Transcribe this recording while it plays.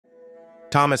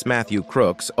Thomas Mathew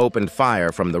Crooks opened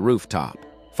fire from the rooftop,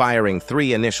 firing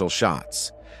 3 initial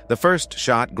shots. The first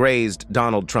shot grazed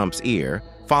Donald Trump's ear,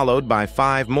 followed by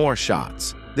 5 more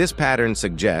shots. This pattern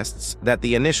suggests that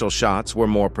the initial shots were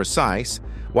more precise,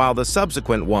 while the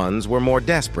subsequent ones were more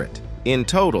desperate. In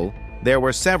total, there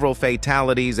were several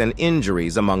fatalities and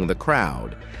injuries among the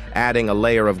crowd, adding a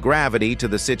layer of gravity to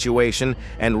the situation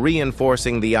and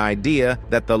reinforcing the idea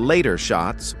that the later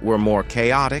shots were more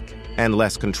chaotic and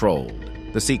less controlled.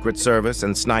 The Secret Service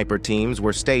and sniper teams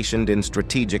were stationed in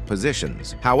strategic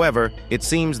positions. However, it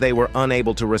seems they were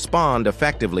unable to respond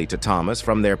effectively to Thomas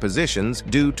from their positions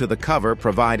due to the cover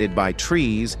provided by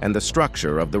trees and the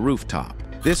structure of the rooftop.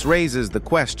 This raises the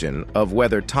question of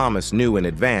whether Thomas knew in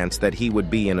advance that he would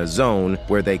be in a zone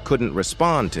where they couldn't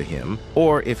respond to him,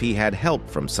 or if he had help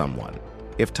from someone.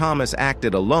 If Thomas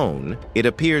acted alone, it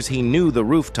appears he knew the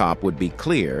rooftop would be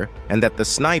clear and that the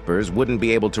snipers wouldn't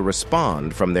be able to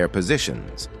respond from their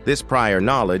positions. This prior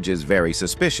knowledge is very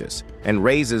suspicious and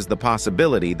raises the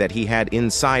possibility that he had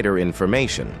insider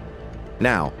information.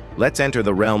 Now, let's enter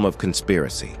the realm of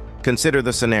conspiracy. Consider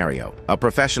the scenario. A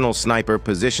professional sniper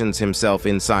positions himself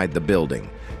inside the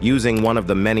building, using one of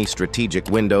the many strategic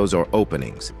windows or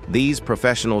openings. These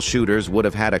professional shooters would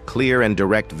have had a clear and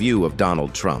direct view of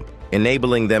Donald Trump,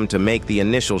 enabling them to make the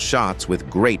initial shots with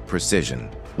great precision.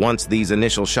 Once these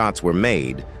initial shots were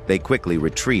made, they quickly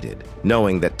retreated,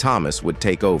 knowing that Thomas would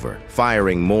take over,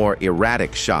 firing more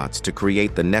erratic shots to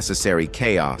create the necessary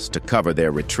chaos to cover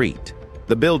their retreat.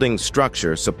 The building's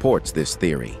structure supports this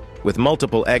theory. With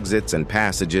multiple exits and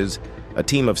passages, a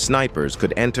team of snipers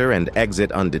could enter and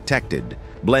exit undetected,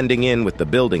 blending in with the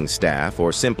building staff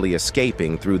or simply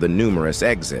escaping through the numerous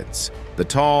exits. The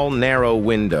tall, narrow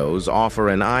windows offer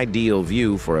an ideal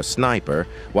view for a sniper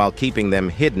while keeping them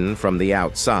hidden from the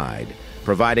outside,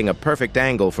 providing a perfect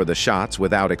angle for the shots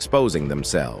without exposing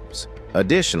themselves.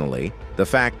 Additionally, the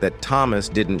fact that Thomas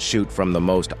didn't shoot from the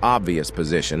most obvious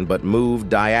position but moved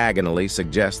diagonally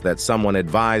suggests that someone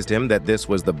advised him that this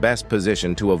was the best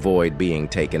position to avoid being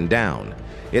taken down.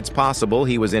 It's possible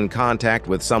he was in contact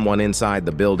with someone inside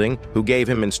the building who gave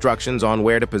him instructions on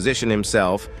where to position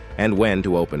himself and when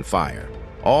to open fire.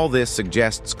 All this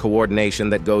suggests coordination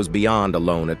that goes beyond a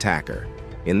lone attacker.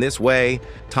 In this way,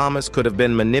 Thomas could have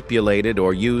been manipulated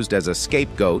or used as a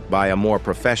scapegoat by a more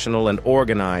professional and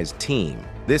organized team.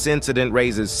 This incident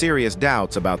raises serious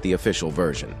doubts about the official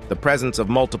version. The presence of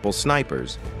multiple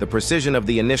snipers, the precision of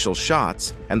the initial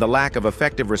shots, and the lack of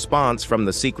effective response from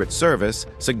the Secret Service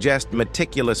suggest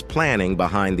meticulous planning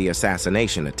behind the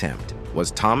assassination attempt.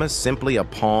 Was Thomas simply a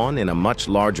pawn in a much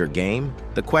larger game?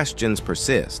 The questions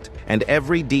persist, and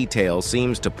every detail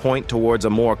seems to point towards a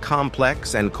more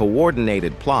complex and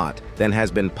coordinated plot than has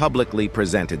been publicly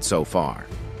presented so far.